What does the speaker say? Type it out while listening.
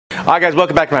Hi guys,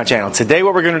 welcome back to my channel. Today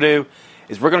what we're going to do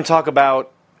is we're going to talk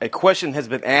about a question that has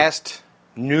been asked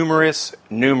numerous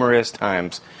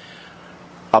times.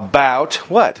 About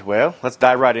what? Well, let's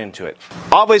dive right into it.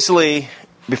 Obviously,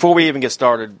 before we even get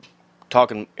started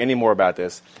talking any more about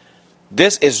this,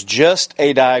 this is just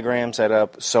a diagram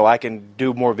setup so I can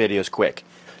do more videos quick.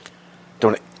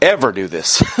 Don't ever do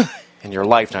this in your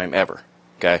lifetime ever,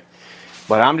 okay?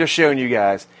 But I'm just showing you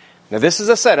guys. Now this is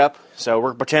a setup, so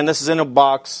we're pretending this is in a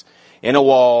box, in a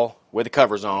wall, with the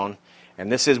covers on,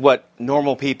 and this is what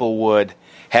normal people would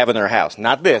have in their house.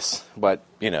 Not this, but,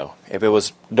 you know, if it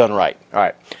was done right. All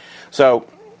right, so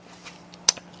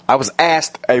I was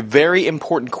asked a very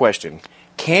important question.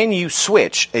 Can you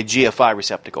switch a GFCI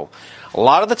receptacle? A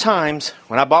lot of the times,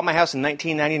 when I bought my house in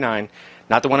 1999,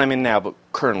 not the one I'm in now, but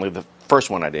currently the first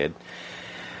one I did,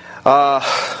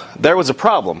 there was a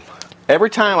problem. Every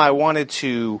time I wanted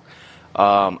to,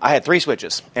 I had 3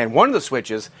 switches, and one of the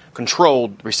switches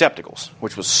controlled receptacles,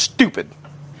 which was stupid.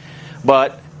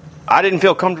 But I didn't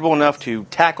feel comfortable enough to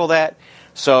tackle that,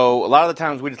 so a lot of the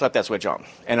times we just left that switch on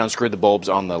and unscrewed the bulbs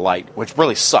on the light, which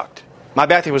really sucked. My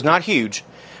bathroom was not huge,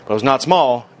 but it was not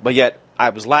small, but yet I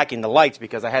was lacking the lights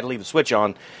because I had to leave the switch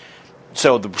on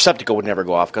so the receptacle would never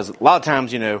go off, because a lot of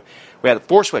times, you know, we had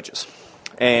 4 switches,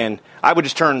 and I would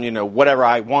just turn, you know, whatever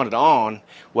I wanted on.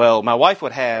 Well, my wife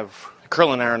would have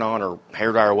curling iron on or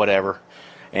hair dryer or whatever,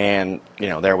 and, you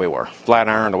know, there we were, flat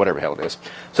iron or whatever the hell it is.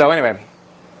 So anyway,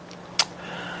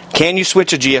 can you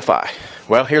switch a GFCI?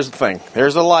 Well, here's the thing.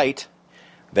 There's a light.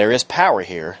 There is power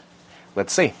here.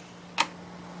 Let's see.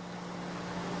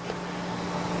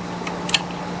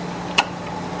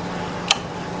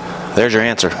 There's your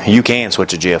answer. You can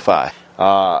switch a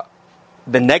GFCI.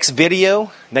 The next video,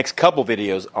 next couple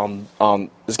videos on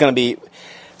is going to be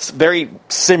very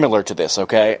similar to this,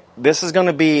 okay? This is going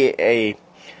to be a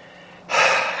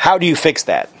how do you fix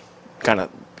that kind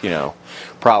of, you know,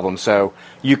 problem. So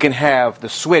you can have the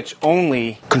switch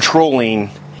only controlling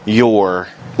your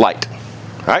light,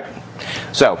 right?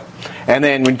 So, and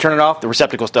then when you turn it off, the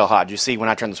receptacle's still hot. You see when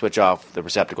I turn the switch off, the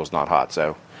receptacle's not hot.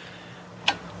 So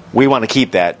we want to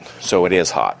keep that so it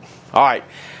is hot. All right,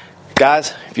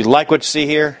 guys, if you like what you see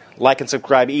here, like and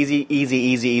subscribe.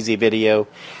 Easy video.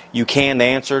 You can. The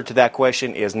answer to that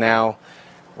question is now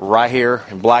right here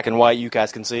in black and white. You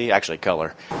guys can see, actually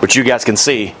color, but you guys can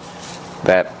see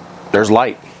that there's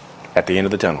light at the end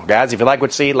of the tunnel. Guys, if you like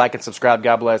what you see, like and subscribe.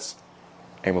 God bless,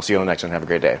 and we'll see you on the next one. Have a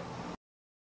great day.